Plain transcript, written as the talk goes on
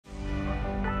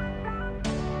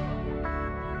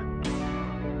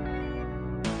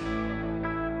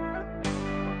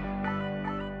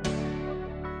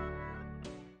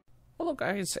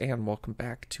Hello guys, and welcome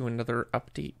back to another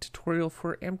update tutorial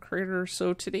for MCreator.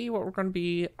 So today what we're going to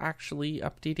be actually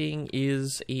updating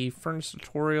is a furnace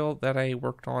tutorial that I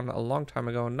worked on a long time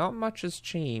ago. Not much has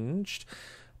changed,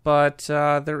 but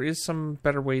there is some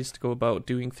better ways to go about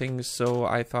doing things, so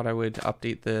I thought I would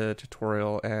update the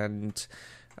tutorial and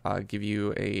give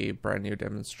you a brand new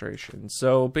demonstration.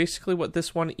 So basically what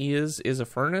this one is a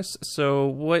furnace. So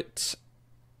what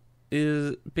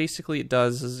it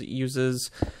does is it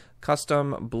uses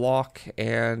custom block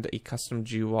and a custom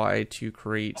GUI to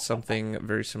create something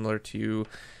very similar to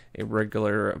a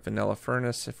regular vanilla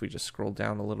furnace. If we just scroll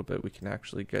down a little bit, we can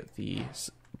actually get the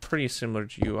pretty similar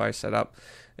GUI set up.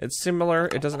 It's similar.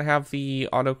 It doesn't have the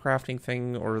auto crafting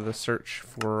thing or the search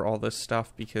for all this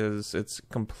stuff because it's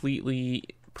completely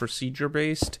procedure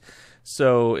based,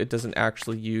 so it doesn't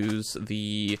actually use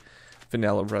the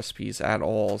vanilla recipes at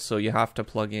all, so you have to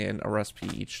plug in a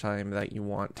recipe each time that you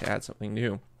want to add something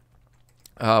new.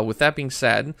 With that being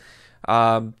said,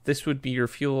 this would be your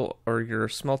fuel or your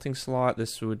smelting slot,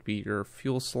 this would be your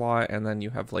fuel slot, and then you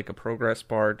have like a progress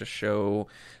bar to show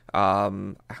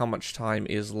how much time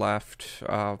is left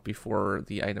before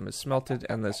the item is smelted,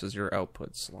 and this is your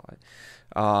output slot.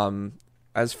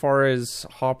 As far as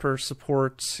hopper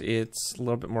support, it's a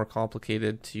little bit more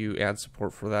complicated to add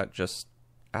support for that just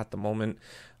at the moment.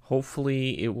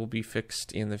 Hopefully it will be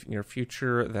fixed in the near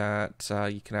future that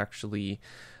you can actually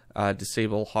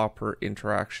disable hopper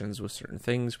interactions with certain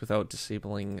things without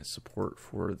disabling support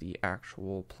for the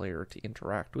actual player to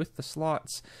interact with the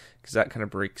slots, because that kind of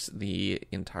breaks the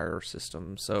entire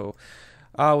system. So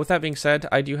with that being said,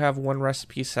 I do have one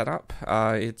recipe set up.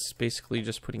 It's basically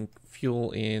just putting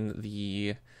fuel in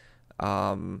the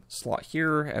slot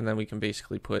here, and then we can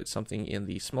basically put something in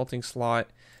the smelting slot,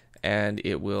 and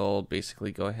it will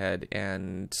basically go ahead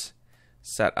and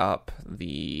set up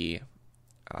the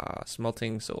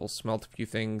smelting, so it'll smelt a few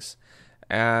things.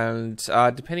 And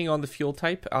depending on the fuel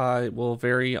type, it will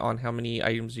vary on how many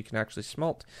items you can actually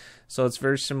smelt. So it's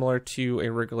very similar to a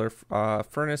regular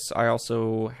furnace. I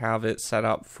also have it set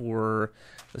up for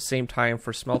the same time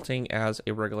for smelting as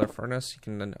a regular furnace. You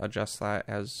can then adjust that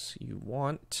as you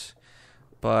want.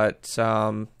 But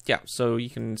yeah, so you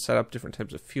can set up different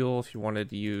types of fuel. If you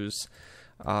wanted to use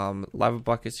lava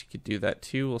buckets, you could do that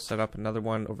too. We'll set up another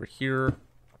one over here.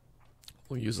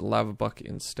 We'll use a lava bucket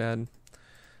instead.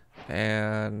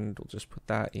 And we'll just put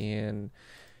that in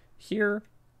here,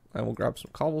 and we'll grab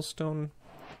some cobblestone,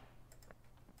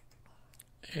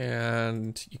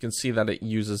 and you can see that it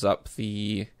uses up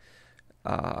the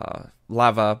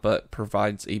lava but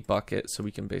provides a bucket, so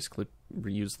we can basically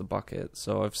reuse the bucket.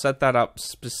 So I've set that up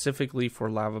specifically for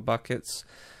lava buckets,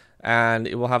 and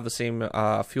it will have the same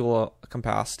fuel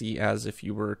capacity as if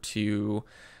you were to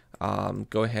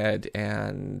go ahead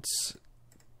and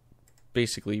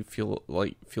basically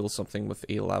fuel something with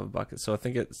a lava bucket. So I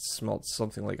think it smelts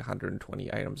something like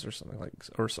 120 items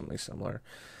or something similar.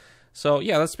 So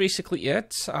yeah, that's basically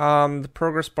it. The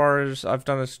progress bars, I've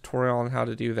done a tutorial on how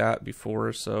to do that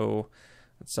before, so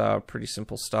it's pretty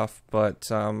simple stuff, but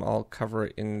I'll cover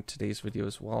it in today's video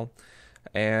as well.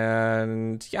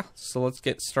 And yeah, so let's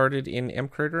get started in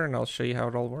MCreator, and I'll show you how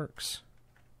it all works.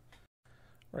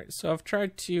 Right, so I've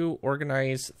tried to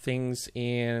organize things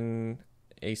in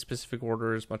a specific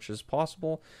order as much as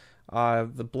possible.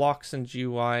 The blocks and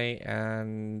GUI,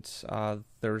 and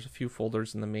there's a few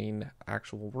folders in the main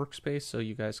actual workspace, so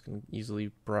you guys can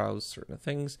easily browse certain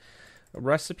things.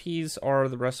 Recipes are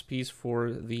the recipes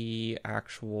for the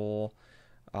actual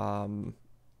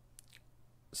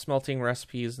smelting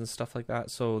recipes and stuff like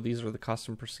that. So these are the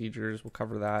custom procedures. We'll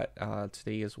cover that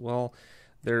today as well.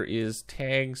 There is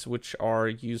tags, which are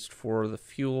used for the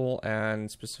fuel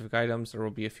and specific items. There will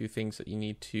be a few things that you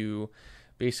need to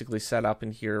basically set up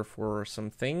in here for some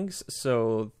things,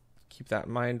 so keep that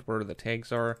in mind where the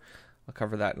tags are. I'll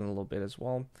cover that in a little bit as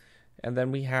well. And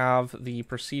then we have the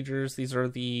procedures. These are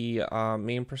the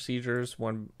main procedures.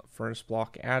 One furnace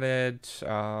block added,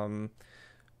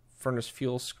 furnace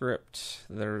fuel script.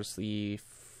 There's the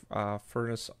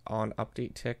furnace on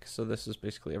update tick, so this is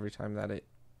basically every time that it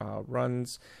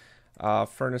runs.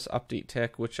 Furnace update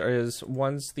tick, which is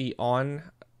one's the on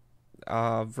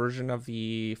version of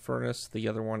the furnace, the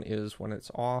other one is when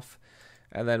it's off.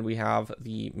 And then we have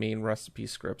the main recipe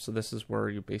script, so this is where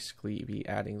you basically be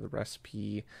adding the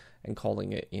recipe and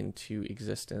calling it into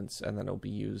existence, and then it'll be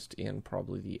used in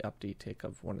probably the update tick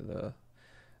of one of the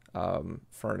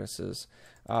furnaces.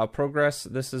 Progress,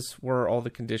 this is where all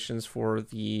the conditions for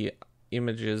the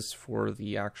images for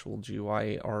the actual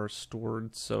GUI are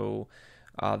stored, so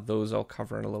Those I'll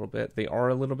cover in a little bit. They are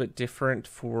a little bit different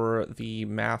for the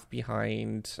math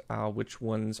behind which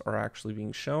ones are actually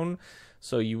being shown.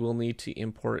 So you will need to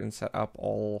import and set up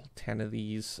all 10 of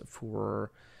these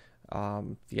for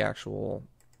the actual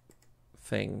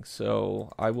thing.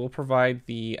 So I will provide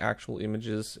the actual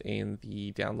images in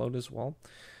the download as well.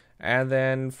 And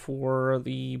then for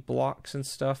the blocks and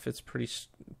stuff, it's pretty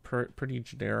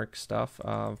generic stuff.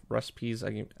 Recipes,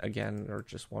 again, are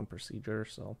just one procedure.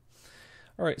 So,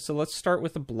 all right, so let's start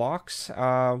with the blocks.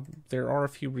 There are a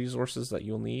few resources that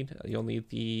you'll need. You'll need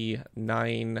the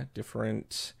 10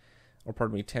 different, is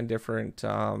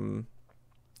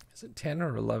it 10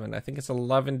 or 11? I think it's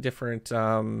 11 different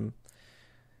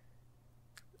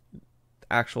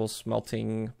actual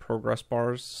smelting progress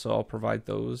bars, so I'll provide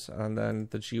those, and then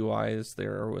the GUI is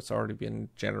there. It's already been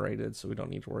generated, so we don't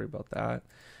need to worry about that.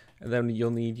 And then you'll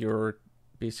need your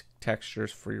basic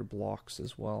textures for your blocks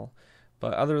as well,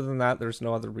 but other than that, there's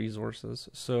no other resources.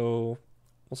 So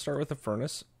we'll start with the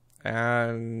furnace,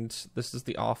 and this is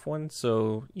the off one,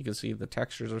 so you can see the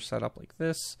textures are set up like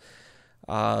this.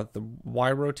 The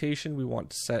Y rotation we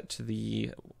want to set to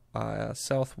the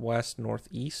southwest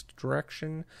northeast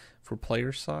direction for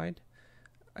player side,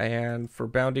 and for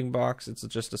bounding box it's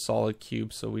just a solid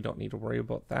cube, so we don't need to worry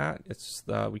about that. It's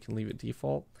we can leave it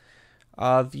default.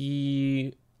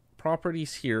 The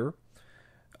properties here,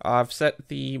 I've set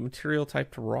the material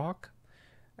type to rock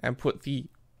and put the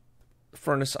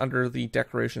furnace under the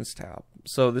decorations tab.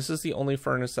 So this is the only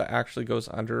furnace that actually goes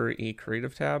under a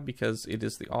creative tab because it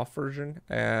is the off version,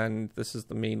 and this is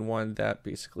the main one that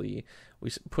basically we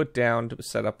put down to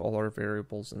set up all our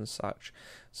variables and such.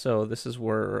 So this is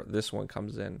where this one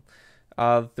comes in.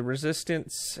 The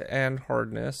resistance and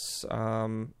hardness,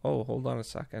 oh, hold on a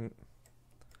second.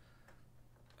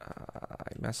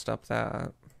 I messed up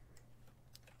that.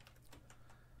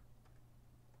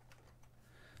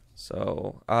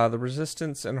 So the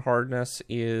resistance and hardness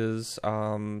is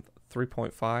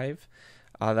 3.5.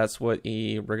 That's what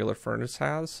a regular furnace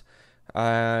has.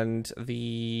 And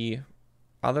the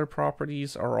other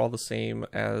properties are all the same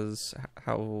as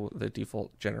how the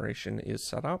default generation is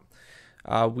set up.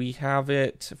 We have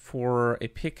it for a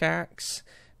pickaxe.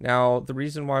 Now, the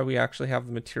reason why we actually have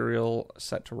the material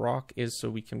set to rock is so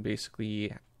we can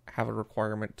basically have a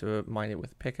requirement to mine it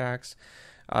with a pickaxe.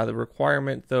 The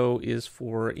requirement, though, is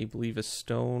for, I believe, a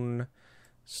stone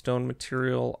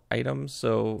material item,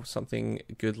 so something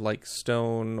good like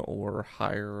stone or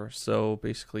higher. So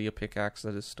basically a pickaxe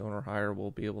that is stone or higher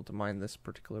will be able to mine this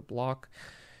particular block.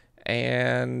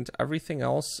 And everything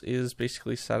else is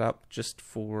basically set up just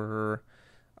for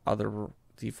other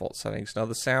default settings. Now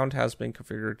the sound has been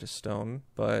configured to stone,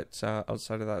 but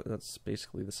outside of that, that's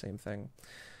basically the same thing.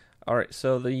 Alright,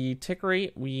 so the tick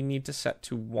rate we need to set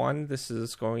to 1. This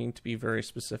is going to be very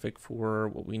specific for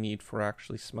what we need for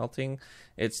actually smelting.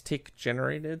 It's tick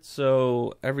generated,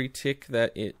 so every tick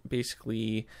that it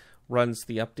basically runs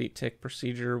the update tick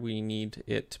procedure, we need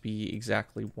it to be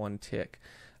exactly 1 tick.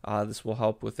 This will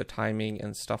help with the timing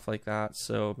and stuff like that,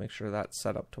 so make sure that's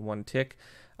set up to 1 tick.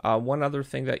 One other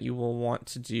thing that you will want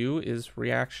to do is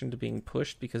reaction to being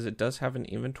pushed, because it does have an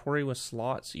inventory with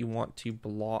slots. You want to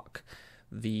block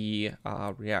the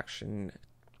reaction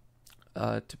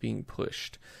to being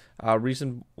pushed.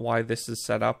 Reason why this is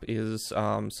set up is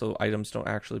so items don't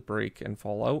actually break and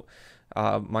fall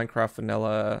out. Minecraft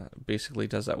Vanilla basically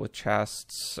does that with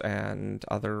chests and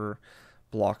other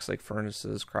blocks like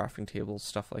furnaces, crafting tables,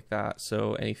 stuff like that.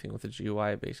 So anything with a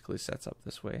GUI basically sets up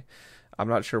this way. I'm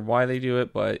not sure why they do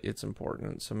it, but it's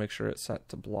important, so make sure it's set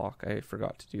to block. I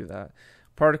forgot to do that.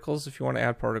 Particles, if you want to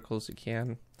add particles, you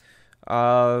can.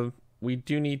 We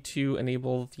do need to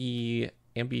enable the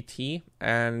MBT,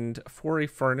 and for a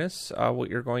furnace, what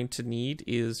you're going to need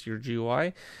is your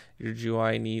GUI. Your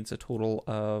GUI needs a total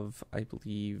of, I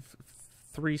believe,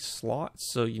 3 slots,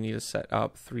 so you need to set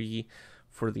up 3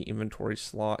 for the inventory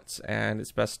slots, and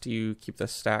it's best to keep the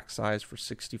stack size for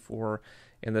 64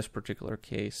 in this particular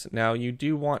case. Now, you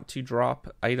do want to drop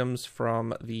items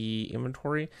from the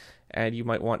inventory, and you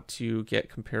might want to get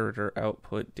comparator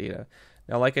output data.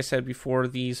 Now, like I said before,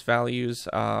 these values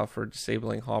for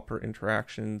disabling hopper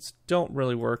interactions don't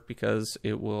really work because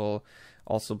it will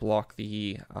also block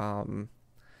the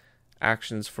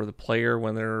actions for the player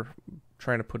when they're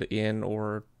trying to put it in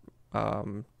or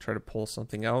try to pull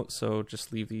something out. So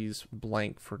just leave these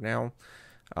blank for now.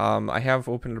 I have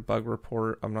opened a bug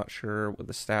report. I'm not sure what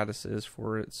the status is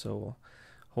for it, so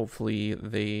hopefully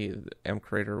the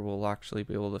MCreator will actually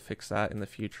be able to fix that in the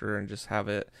future and just have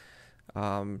it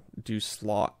do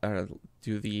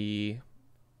the,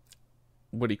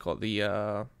 what do you call it,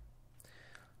 the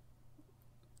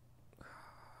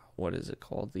what is it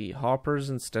called? The hoppers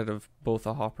instead of both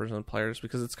the hoppers and pliers,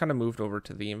 because it's kind of moved over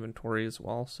to the inventory as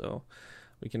well. So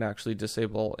we can actually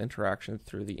disable interaction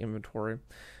through the inventory.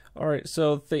 All right,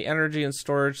 so the energy and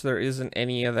storage, there isn't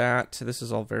any of that. This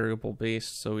is all variable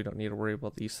based, so we don't need to worry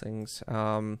about these things.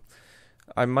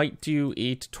 I might do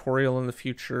a tutorial in the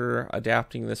future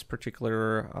adapting this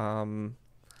particular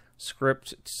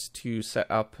script to set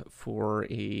up for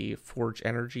a Forge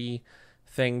Energy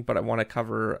thing, but I want to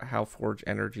cover how Forge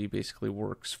Energy basically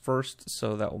works first,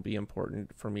 so that will be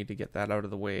important for me to get that out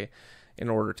of the way in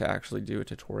order to actually do a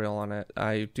tutorial on it.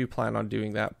 I do plan on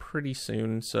doing that pretty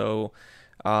soon, so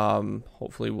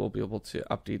hopefully we'll be able to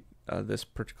update this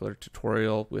particular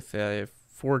tutorial with a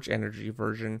Forge Energy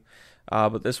version,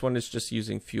 but this one is just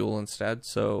using fuel instead,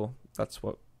 so that's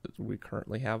what we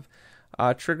currently have.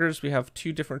 Triggers, we have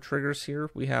two different triggers here.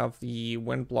 We have the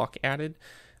when block added.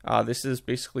 This is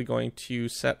basically going to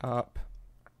set up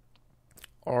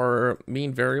our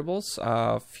main variables,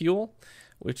 fuel,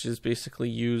 which is basically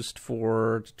used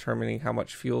for determining how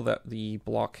much fuel that the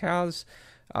block has.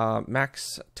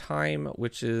 Max time,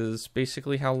 which is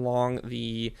basically how long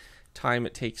the time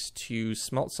it takes to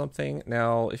smelt something.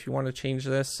 Now, if you want to change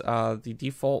this, the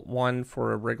default one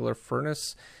for a regular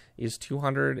furnace is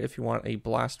 200. If you want a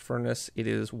blast furnace, it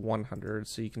is 100.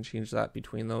 So you can change that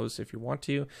between those if you want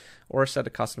to, or set a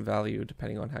custom value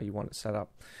depending on how you want it set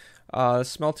up.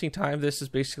 Smelting time, this is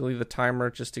basically the timer.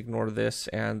 Just ignore this,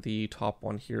 and the top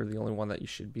one here, the only one that you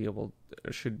should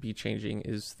be changing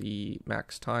is the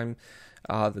max time.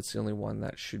 That's the only one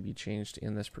that should be changed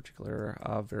in this particular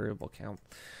variable count.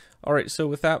 All right, so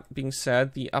with that being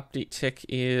said, the update tick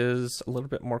is a little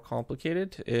bit more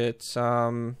complicated. It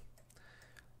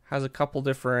has a couple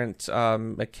different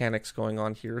mechanics going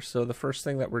on here. So the first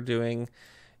thing that we're doing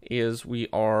is we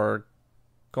are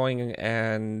going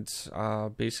and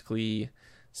basically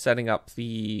setting up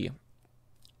the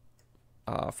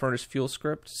furnace fuel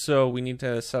script. So we need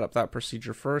to set up that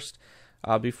procedure first.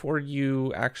 Before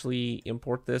you actually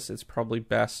import this, it's probably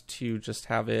best to just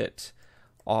have it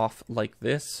off like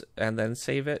this and then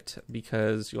save it,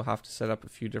 because you'll have to set up a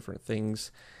few different things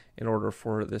in order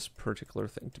for this particular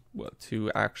thing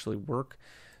to actually work.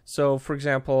 So for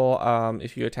example,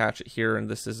 if you attach it here and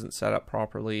this isn't set up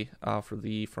properly for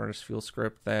the furnace fuel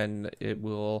script, then it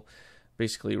will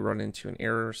basically run into an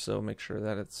error. So make sure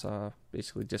that it's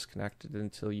basically disconnected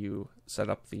until you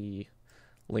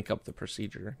link up the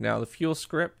procedure. Now the fuel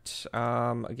script,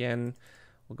 again,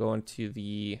 we'll go into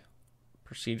the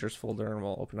procedures folder and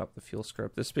we'll open up the fuel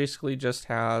script. This basically just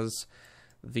has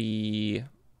the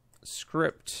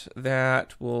script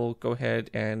that will go ahead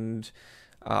and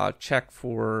check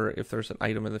for if there's an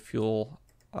item in the fuel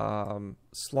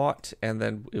slot, and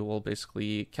then it will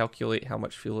basically calculate how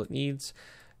much fuel it needs,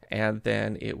 and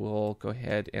then it will go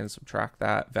ahead and subtract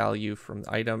that value from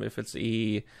the item. If it's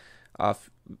a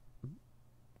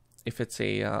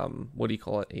what do you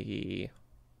call it, a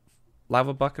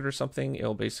lava bucket or something,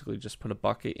 it'll basically just put a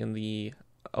bucket in the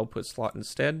output slot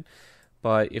instead.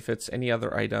 But if it's any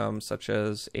other item, such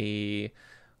as a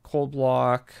coal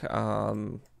block,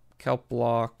 kelp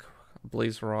block,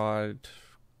 blaze rod,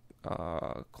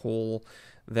 coal,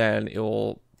 then it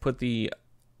will put the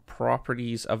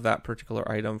properties of that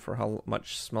particular item for how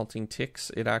much smelting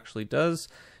ticks it actually does,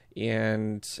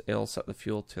 and it'll set the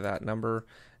fuel to that number.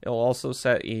 It'll also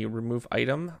set a remove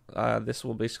item. This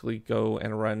will basically go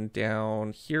and run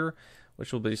down here,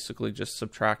 which will basically just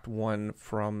subtract 1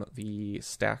 from the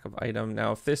stack of item.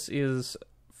 Now, if this is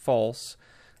false,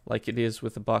 like it is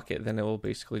with the bucket, then it will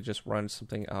basically just run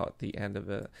something out at the end of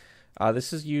it.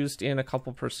 This is used in a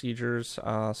couple procedures,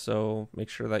 so make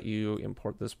sure that you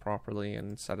import this properly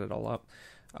and set it all up.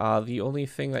 The only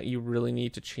thing that you really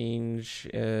need to change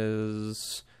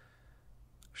is...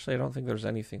 Actually, I don't think there's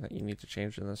anything that you need to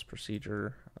change in this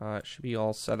procedure. It should be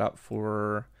all set up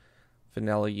for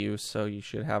vanilla use, so you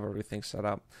should have everything set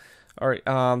up. All right,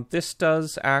 this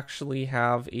does actually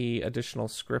have a additional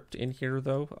script in here,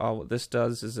 though. What this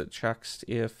does is it checks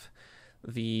if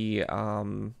there's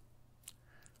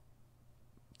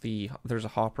a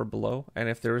hopper below, and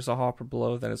if there is a hopper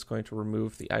below, then it's going to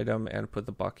remove the item and put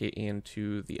the bucket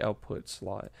into the output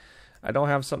slot. I don't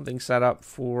have something set up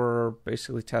for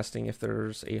basically testing if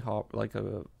there's a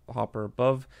hopper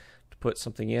above to put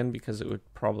something in, because it would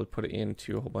probably put it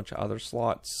into a whole bunch of other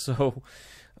slots. So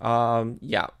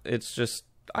yeah, it's just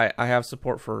I have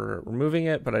support for removing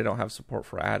it, but I don't have support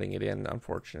for adding it in,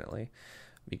 unfortunately,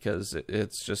 because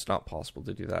it's just not possible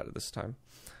to do that at this time.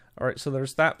 All right, so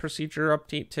there's that procedure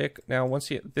update tick. Now,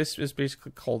 this is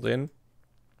basically called in,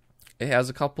 it has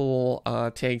a couple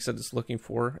tags that it's looking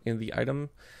for in the item.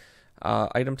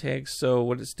 item tags. So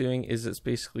what it's doing is it's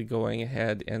basically going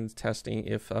ahead and testing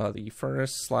if the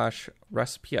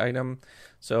furnace/recipe item,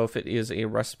 so if it is a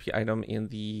recipe item in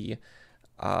the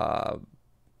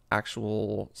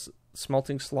actual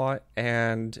smelting slot,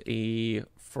 and a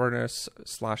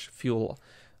furnace/fuel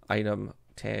item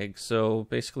tag. So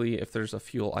basically if there's a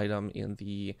fuel item in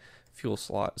the fuel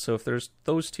slot. So if there's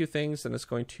those two things, then it's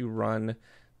going to run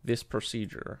this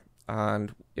procedure.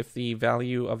 And if the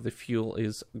value of the fuel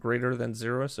is greater than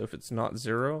 0, so if it's not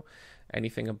 0,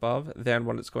 anything above, then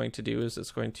what it's going to do is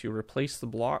it's going to replace the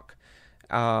block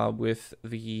with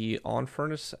the on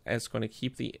furnace, and it's going to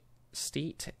keep the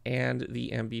state and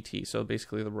the MBT, so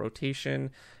basically the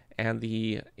rotation and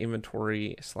the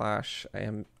inventory slash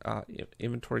MBT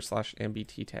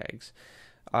tags.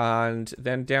 And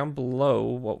then down below,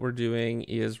 what we're doing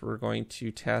is we're going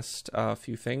to test a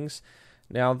few things.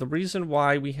 Now, the reason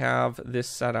why we have this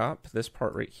set up, this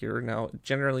part right here, now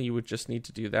generally you would just need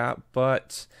to do that,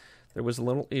 but there was a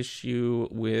little issue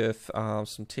with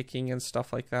some ticking and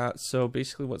stuff like that. So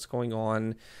basically what's going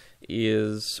on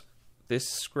is this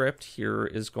script here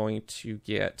is going to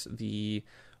get the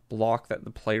block that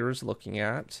the player is looking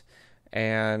at,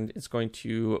 and it's going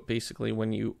to basically,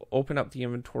 when you open up the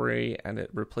inventory and it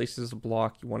replaces a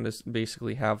block, you want to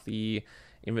basically have the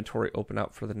inventory open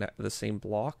up for the same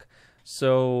block.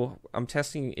 So I'm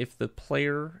testing if the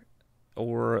player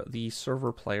or the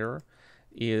server player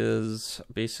is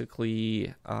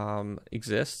basically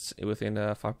exists within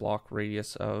a 5 block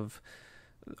radius of,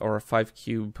 or a 5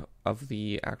 cube of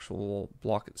the actual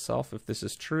block itself. If this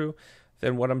is true,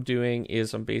 then what I'm doing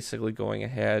is I'm basically going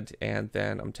ahead and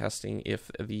then I'm testing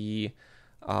if the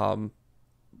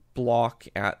block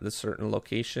at the certain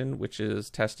location, which is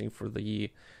testing for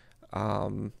the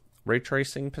ray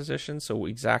tracing position, so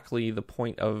exactly the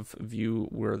point of view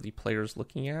where the player is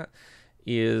looking at,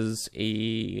 is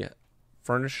a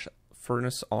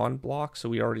furnace on block. So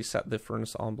we already set the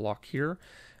furnace on block here.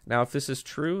 Now, if this is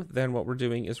true, then what we're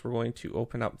doing is we're going to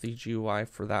open up the GUI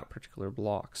for that particular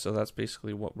block. So that's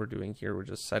basically what we're doing here. We're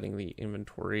just setting the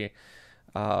inventory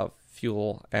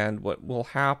fuel. And what will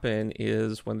happen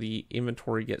is when the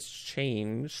inventory gets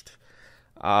changed,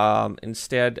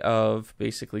 instead of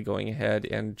basically going ahead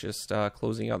and just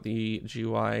closing out the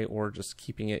GUI or just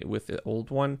keeping it with the old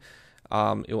one,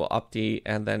 it will update,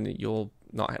 and then you'll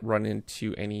not run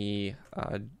into any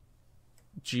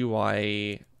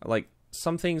GUI, like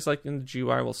some things like in the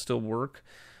GUI will still work,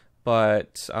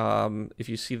 but if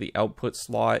you see the output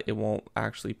slot, it won't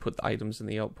actually put the items in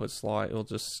the output slot. It'll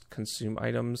just consume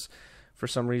items for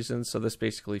some reason. So this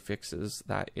basically fixes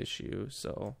that issue.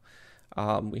 So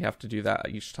we have to do that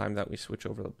each time that we switch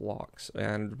over the blocks,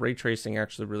 and ray tracing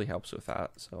actually really helps with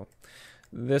that. So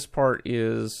this part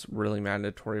is really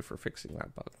mandatory for fixing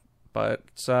that bug. But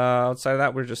outside of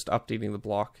that, we're just updating the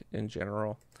block in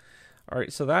general. All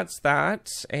right, so that's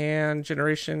that. And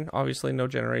generation, obviously no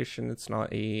generation. It's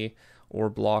not a OR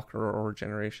block or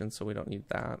generation, so we don't need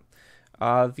that.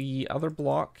 The other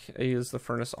block is the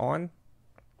furnace on.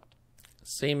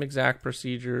 Same exact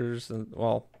procedures, and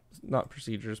well, not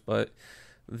procedures, but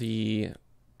the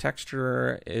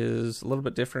texture is a little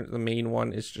bit different. The main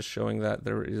one is just showing that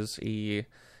there is a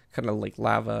kind of like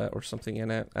lava or something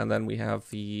in it, and then we have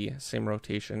the same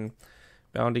rotation.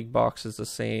 Bounding box is the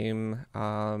same.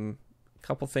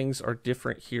 Couple things are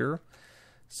different here.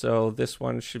 So this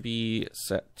one should be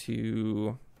set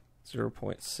to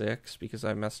 0.6 because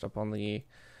I messed up on the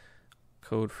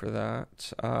code for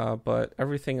that. But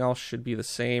everything else should be the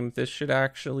same. This should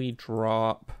actually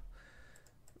drop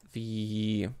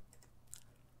the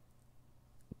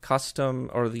custom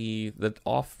or the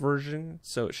off version.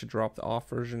 So it should drop the off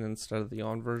version instead of the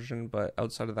on version. But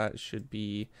outside of that, it should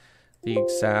be the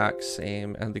exact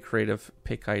same, and the creative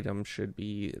pick item should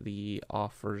be the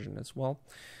off version as well.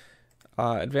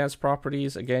 Advanced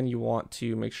properties, again, you want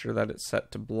to make sure that it's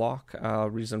set to block.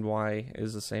 Reason why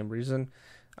is the same reason.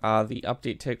 The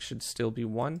update tick should still be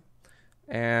 1,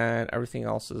 and everything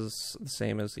else is the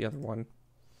same as the other one.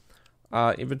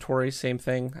 Inventory, same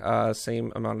thing,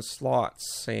 same amount of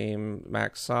slots, same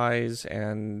max size,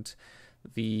 and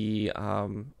the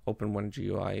open when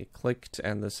GUI clicked,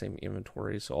 and the same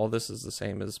inventory. So all this is the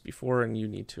same as before, and you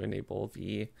need to enable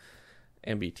the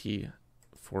MBT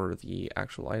for the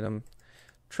actual item.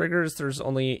 Triggers, there's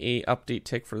only a update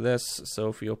tick for this, so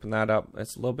if we open that up,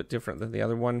 it's a little bit different than the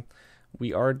other one.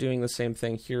 We are doing the same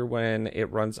thing here when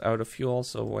it runs out of fuel.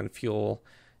 So when fuel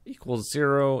equals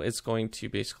 0, it's going to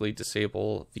basically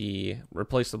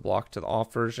replace the block to the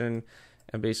off version,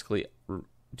 and basically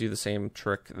do the same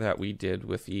trick that we did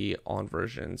with the on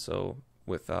version, so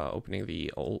with opening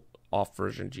the off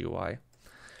version GUI.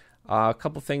 A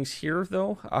couple things here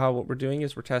though. What we're doing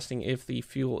is we're testing if the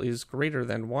fuel is greater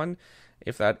than 1.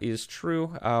 If that is true,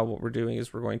 what we're doing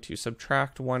is we're going to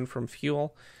subtract 1 from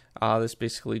fuel. This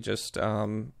basically just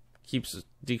keeps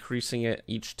decreasing it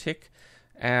each tick.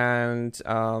 And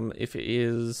if it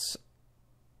is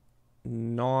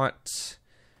not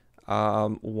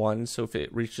 1, so if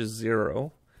it reaches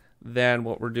 0, then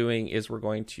what we're doing is we're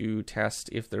going to test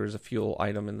if there's a fuel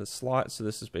item in the slot. So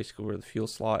this is basically where the fuel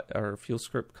slot or fuel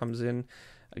script comes in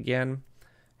again.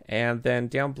 And then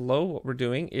down below, what we're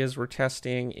doing is we're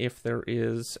testing if there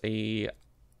is the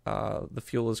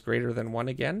fuel is greater than 1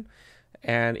 again.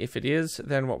 And if it is,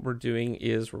 then what we're doing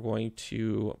is we're going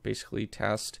to basically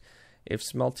test if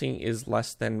smelting is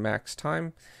less than max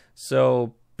time.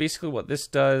 So basically what this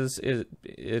does is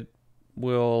it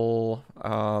will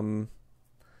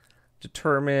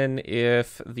determine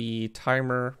if the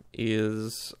timer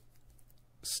is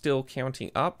still counting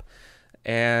up,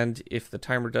 and if the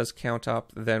timer does count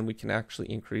up, then we can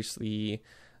actually increase the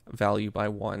value by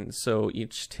 1. So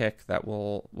each tick that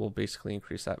will basically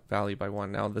increase that value by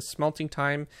 1. Now the smelting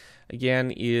time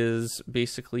again is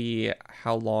basically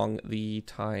how long the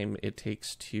time it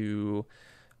takes to,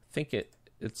 I think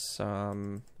it's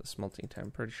the smelting time,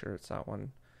 I'm pretty sure it's that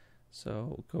one.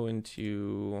 So go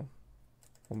into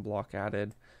one block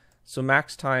added. So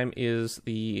max time is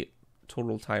the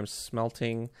total time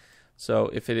smelting. So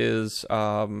if it is,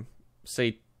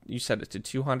 say you set it to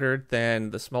 200,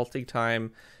 then the smelting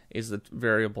time is the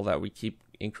variable that we keep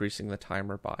increasing the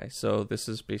timer by. So this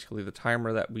is basically the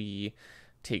timer that we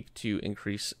take to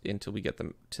increase until we get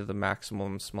them to the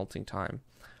maximum smelting time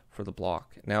for the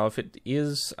block. Now if it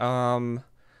is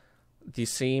the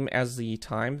same as the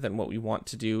time, then what we want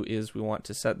to do is we want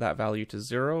to set that value to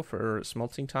 0 for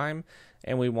smelting time,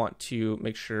 and we want to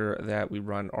make sure that we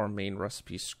run our main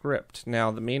recipe script.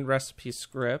 Now the main recipe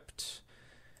script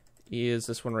is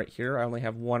this one right here. I only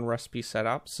have one recipe set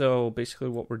up, so basically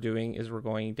what we're doing is we're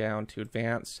going down to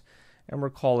advanced and we're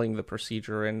calling the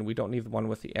procedure, and we don't need the one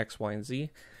with the X, Y, and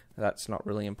Z. That's not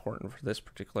really important for this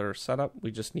particular setup. We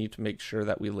just need to make sure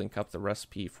that we link up the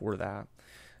recipe for that.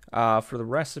 For the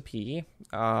recipe,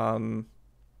 if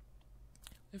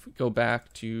we go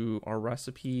back to our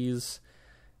recipes,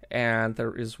 and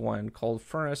there is one called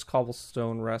furnace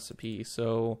cobblestone recipe.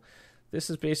 So this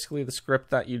is basically the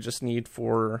script that you just need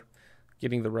for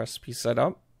getting the recipe set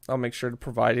up. I'll make sure to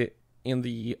provide it in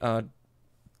the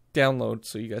download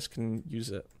so you guys can use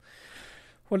it.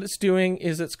 What it's doing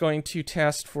is it's going to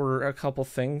test for a couple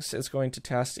things. It's going to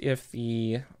test if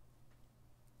the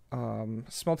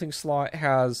smelting slot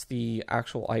has the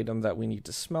actual item that we need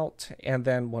to smelt, and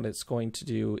then what it's going to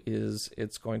do is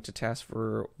it's going to test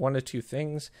for one of two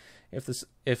things. If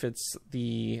it's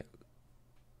the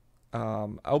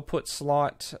output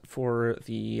slot for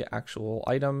the actual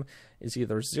item is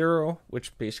either 0,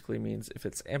 which basically means if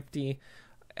it's empty,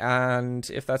 and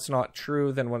if that's not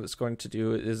true, then what it's going to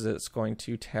do is it's going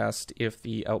to test if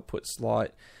the output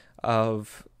slot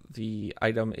of the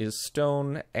item is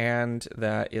stone and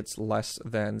that it's less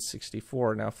than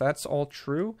 64. Now if that's all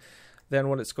true, then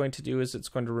what it's going to do is it's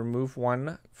going to remove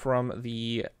 1 from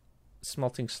the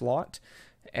smelting slot,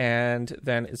 and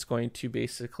then it's going to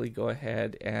basically go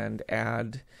ahead and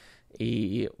add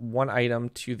one item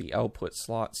to the output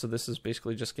slot. So this is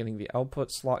basically just getting the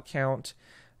output slot count,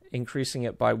 increasing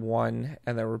it by 1,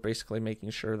 and then we're basically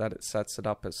making sure that it sets it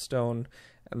up as stone.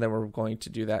 And then we're going to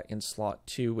do that in slot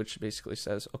 2, which basically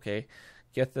says, okay,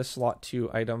 get the slot 2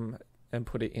 item and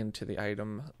put it into the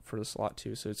item for the slot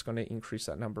 2. So it's going to increase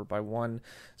that number by 1.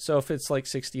 So if it's like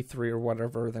 63 or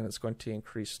whatever, then it's going to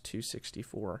increase to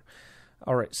 64.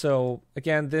 All right, so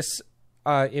again, this,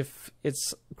 if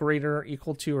it's greater,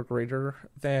 equal to, or greater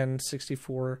than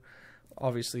 64,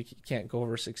 obviously you can't go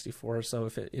over 64. So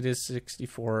if it is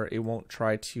 64, it won't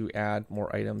try to add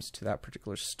more items to that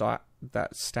particular stack.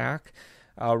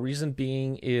 Reason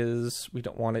being is we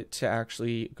don't want it to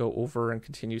actually go over and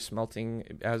continue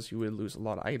smelting, as you would lose a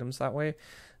lot of items that way.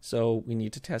 So we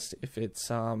need to test if it's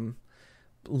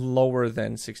lower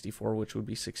than 64, which would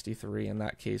be 63. In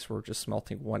that case, we're just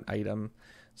smelting 1 item,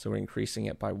 so we're increasing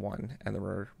it by 1, and then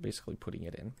we're basically putting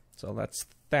it in. So that's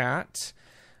that.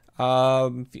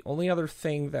 The only other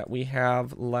thing that we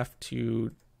have left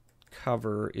to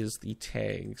cover is the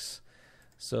tags.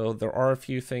 So there are a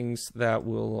few things that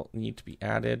will need to be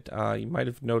added. You might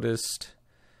have noticed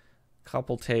a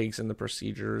couple tags in the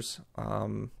procedures.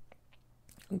 I'll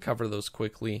cover those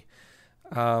quickly.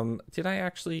 Did I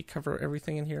actually cover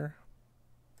everything in here?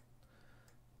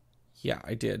 Yeah,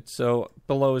 I did. So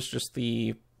below is just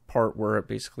the part where it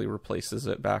basically replaces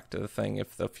it back to the thing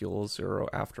if the fuel is 0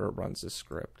 after it runs this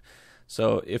script.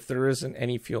 So if there isn't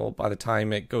any fuel by the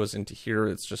time it goes into here,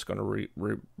 it's just going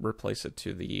to replace it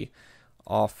to the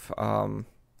off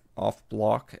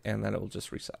block, and then it will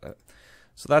just reset it.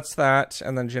 So that's that.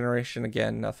 And then generation,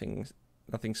 again, nothing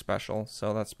special.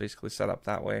 So that's basically set up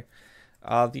that way.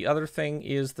 The other thing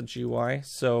is the GUI.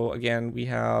 So again, we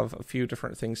have a few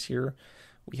different things here.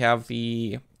 We have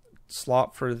the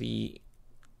slot for the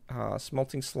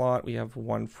smelting slot. We have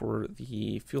one for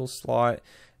the fuel slot,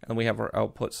 and we have our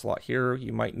output slot here.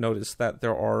 You might notice that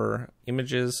there are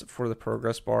images for the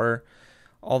progress bar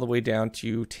all the way down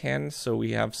to 10. So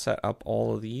we have set up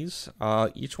all of these.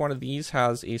 Each one of these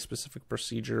has a specific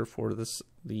procedure for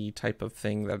the type of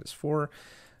thing that it's for.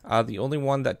 The only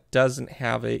one that doesn't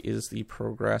have it is the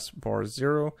progress bar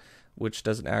 0, which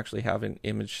doesn't actually have an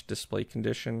image display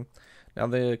condition. Now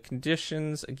the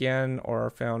conditions again are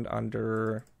found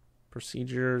under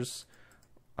procedures,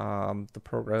 the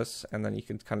progress, and then you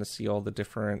can kind of see all the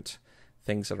different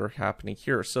things that are happening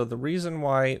here. So the reason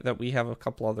why that we have a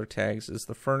couple other tags is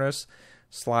the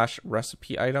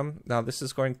furnace/recipe item. Now this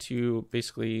is going to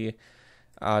basically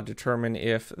determine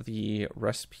if the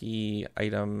recipe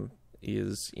item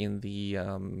is in the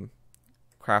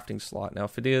crafting slot. Now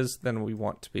if it is, then we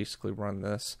want to basically run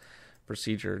this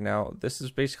procedure. Now this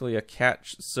is basically a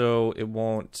catch, so it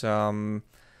won't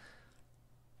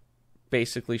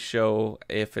basically show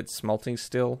if it's smelting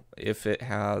still, if it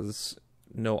has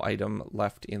no item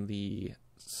left in the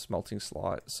smelting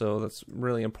slot. So that's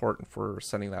really important for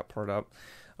setting that part up.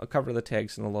 I'll cover the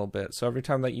tags in a little bit. So every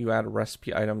time that you add a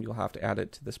recipe item, you'll have to add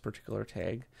it to this particular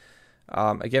tag.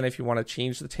 Again, if you want to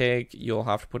change the tag, you'll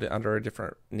have to put it under a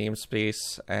different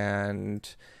namespace,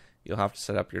 and you'll have to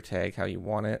set up your tag how you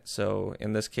want it. So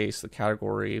in this case, the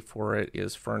category for it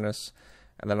is furnace,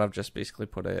 and then I've just basically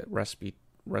put a recipe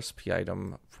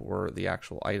item for the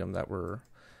actual item that or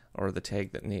the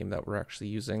tag name that we're actually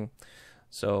using.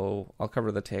 So I'll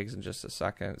cover the tags in just a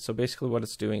second. So basically what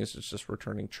it's doing is it's just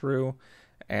returning true,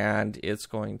 and it's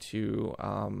going to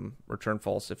return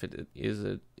false if it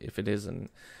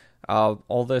isn't.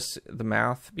 All this, the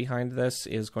math behind this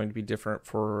is going to be different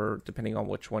for depending on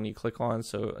which one you click on.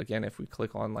 So again, if we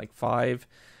click on like 5,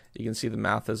 you can see the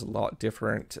math is a lot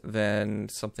different than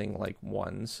something like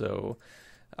 1. So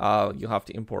you'll have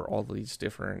to import all these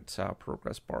different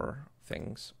progress bar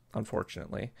things,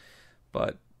 unfortunately.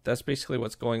 But that's basically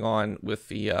what's going on with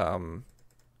the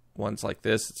ones like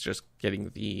this. It's just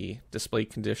getting the display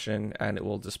condition, and it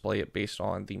will display it based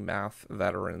on the math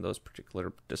that are in those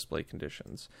particular display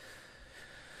conditions.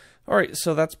 All right,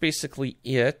 so that's basically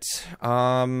it.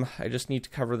 I just need to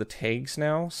cover the tags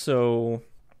now. So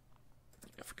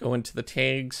if we go into the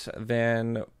tags,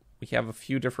 then we have a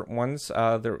few different ones.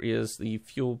 There is the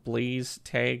fuel blaze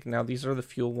tag. Now these are the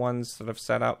fuel ones that I've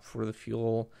set up for the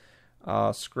fuel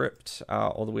script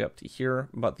all the way up to here.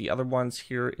 But the other ones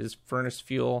here is furnace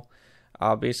fuel.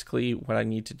 Basically, what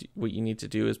you need to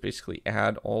do is basically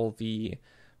add all the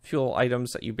fuel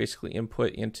items that you basically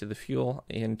input into the fuel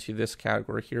into this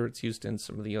category here. It's used in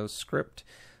some of the other script.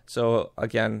 So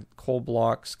again, coal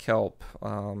blocks, kelp,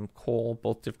 coal,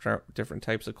 both different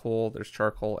types of coal. There's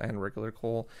charcoal and regular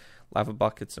coal. Lava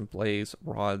buckets and blaze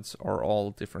rods are all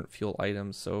different fuel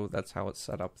items. So that's how it's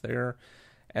set up there.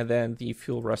 And then the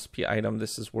fuel recipe item,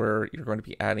 this is where you're going to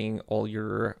be adding all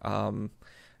your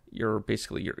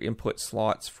basically your input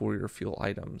slots for your fuel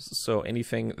items. So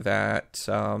anything that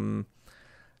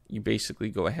you basically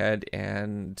go ahead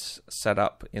and set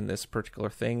up in this particular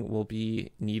thing will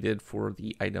be needed for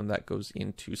the item that goes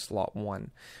into slot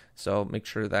 1. So make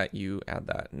sure that you add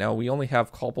that. Now we only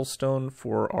have cobblestone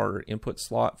for our input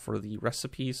slot for the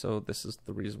recipe, so this is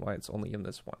the reason why it's only in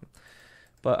this one.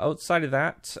 But outside of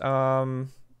that,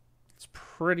 it's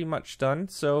pretty much done.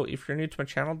 So if you're new to my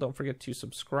channel, don't forget to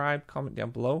subscribe, comment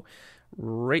down below,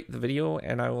 rate the video,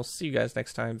 and I will see you guys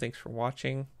next time. Thanks for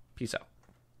watching. Peace out.